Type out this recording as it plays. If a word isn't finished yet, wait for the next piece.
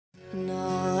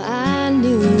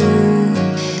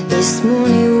This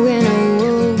morning when I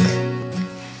woke.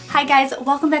 Hi guys,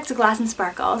 welcome back to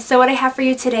Glossandsparkle. So what I have for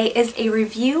you today is a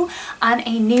review on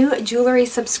a new jewelry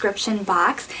subscription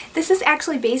box. This is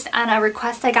actually based on a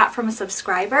request I got from a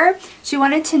subscriber. She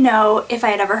wanted to know if I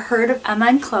had ever heard of Emma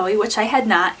and Chloe, which I had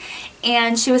not,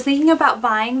 and she was thinking about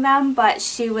buying them, but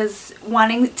she was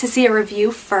wanting to see a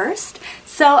review first.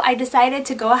 So I decided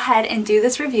to go ahead and do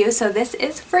this review, so this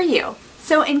is for you.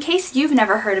 So in case you've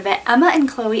never heard of it, Emma and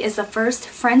Chloe is the first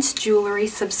French jewelry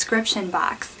subscription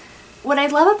box. What I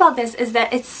love about this is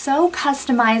that it's so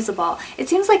customizable. It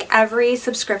seems like every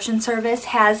subscription service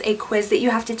has a quiz that you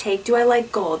have to take. Do I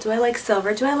like gold? Do I like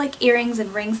silver? Do I like earrings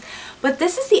and rings? But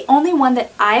this is the only one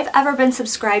that I've ever been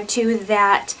subscribed to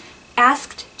that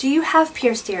asked, do you have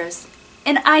pierced ears?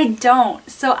 And I don't.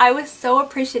 So I was so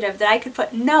appreciative that I could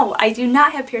put, no, I do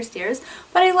not have pierced ears,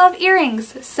 but I love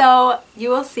earrings. So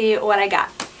you will see what I got.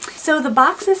 So the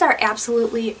boxes are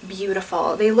absolutely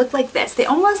beautiful. They look like this. They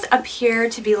almost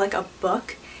appear to be like a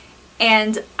book.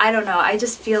 And I don't know, I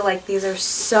just feel like these are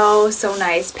so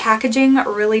nice. Packaging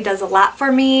really does a lot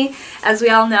for me, as we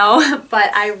all know,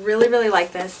 but I really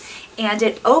like this. And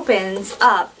it opens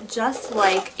up just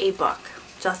like a book,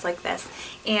 just like this.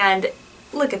 And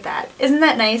look at that. Isn't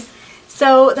that nice?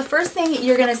 So the first thing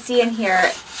you're going to see in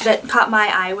here that caught my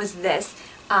eye was this.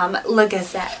 Le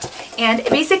Gazette, and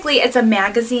basically it's a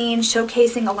magazine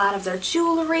showcasing a lot of their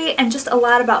jewelry and just a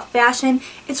lot about fashion.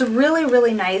 It's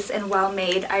really nice and well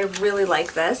made. I really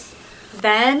like this.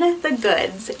 Then the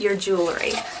goods, your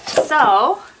jewelry.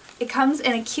 So it comes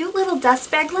in a cute little dust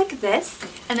bag like this,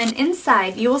 and then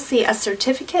inside you will see a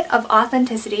certificate of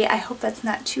authenticity. I hope that's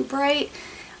not too bright,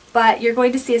 but you're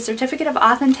going to see a certificate of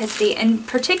authenticity. In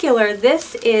particular,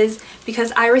 this is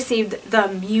because I received the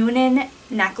Munin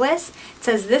necklace. It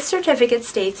says this certificate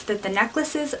states that the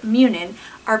necklaces Munin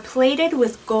are plated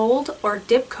with gold or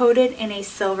dip coated in a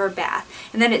silver bath.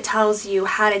 And then it tells you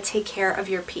how to take care of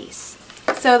your piece.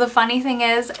 So the funny thing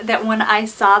is that when I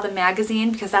saw the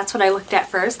magazine, because that's what I looked at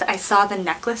first, I saw the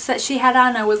necklace that she had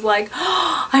on. I was like,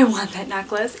 oh, I want that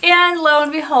necklace. And lo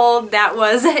and behold, that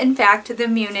was in fact the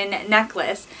Munin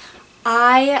necklace.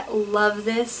 I love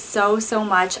this so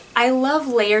much. I love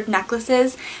layered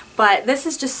necklaces, but this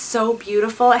is just so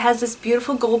beautiful. It has this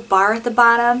beautiful gold bar at the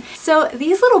bottom. So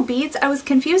these little beads I was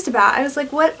confused about. I was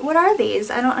like, what are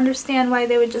these? I don't understand why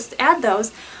they would just add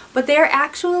those. But they're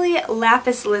actually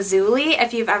lapis lazuli,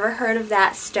 if you've ever heard of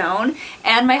that stone.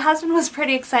 And my husband was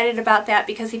pretty excited about that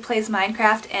because he plays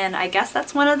Minecraft, and I guess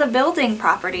that's one of the building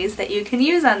properties that you can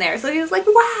use on there. So he was like,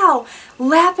 wow,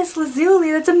 lapis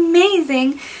lazuli, that's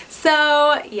amazing.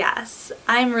 So yes,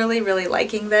 I'm really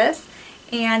liking this.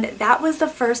 And that was the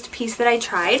first piece that I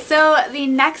tried. So the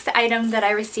next item that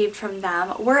I received from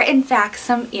them were in fact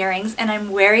some earrings, and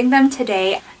I'm wearing them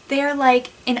today. They're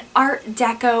like an Art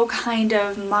Deco kind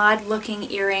of mod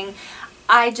looking earring.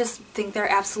 I just think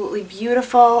they're absolutely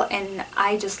beautiful and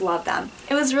I just love them.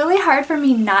 It was really hard for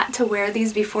me not to wear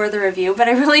these before the review, but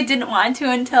I really didn't want to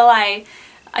until I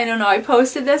don't know, I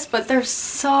posted this, but they're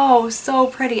so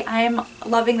pretty. I'm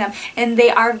loving them. And they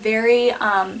are very,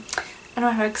 I don't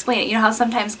know how to explain it. You know how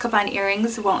sometimes clip-on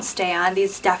earrings won't stay on?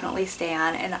 These definitely stay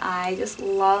on, and I just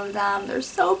love them. They're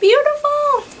so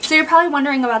beautiful! So you're probably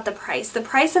wondering about the price. The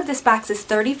price of this box is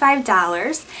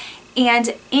 $35,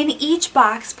 and in each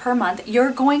box per month,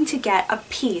 you're going to get a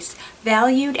piece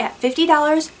valued at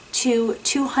 $50 to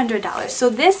 $200. So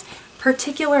this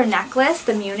particular necklace,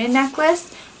 the Munin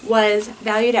necklace, was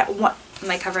valued at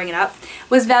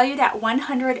was valued at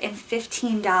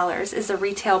 $115 is the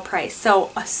retail price.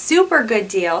 So a super good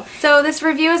deal. So this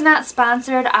review is not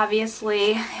sponsored,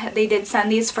 obviously. They did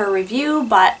send these for a review,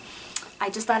 but I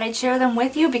just thought I'd share them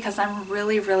with you because I'm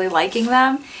really liking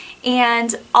them.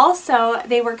 And also,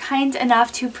 they were kind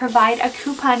enough to provide a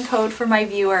coupon code for my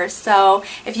viewers. So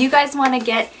if you guys want to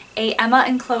get a Emma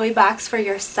and Chloe box for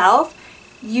yourself,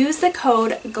 use the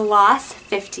code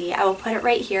GLOSS50. I will put it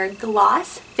right here,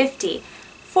 GLOSS50,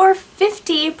 for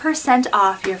 50%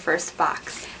 off your first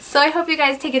box. So I hope you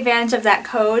guys take advantage of that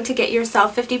code to get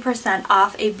yourself 50%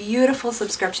 off a beautiful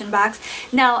subscription box.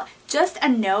 Now, just a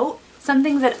note,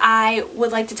 something that I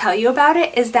would like to tell you about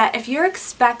it is that if you're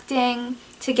expecting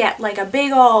to get like a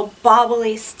big old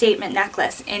bobbly statement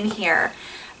necklace in here,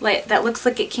 like that looks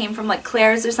like it came from like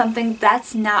Claire's or something,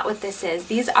 that's not what this is.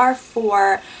 These are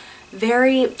for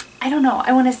very, I don't know,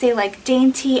 I want to say like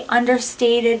dainty,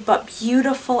 understated, but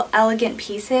beautiful, elegant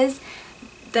pieces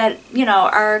that, you know,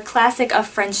 are classic of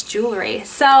French jewelry.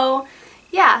 So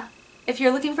yeah, if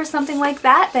you're looking for something like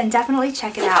that, then definitely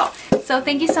check it out. So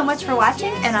thank you so much for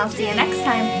watching, and I'll see you next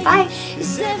time. Bye!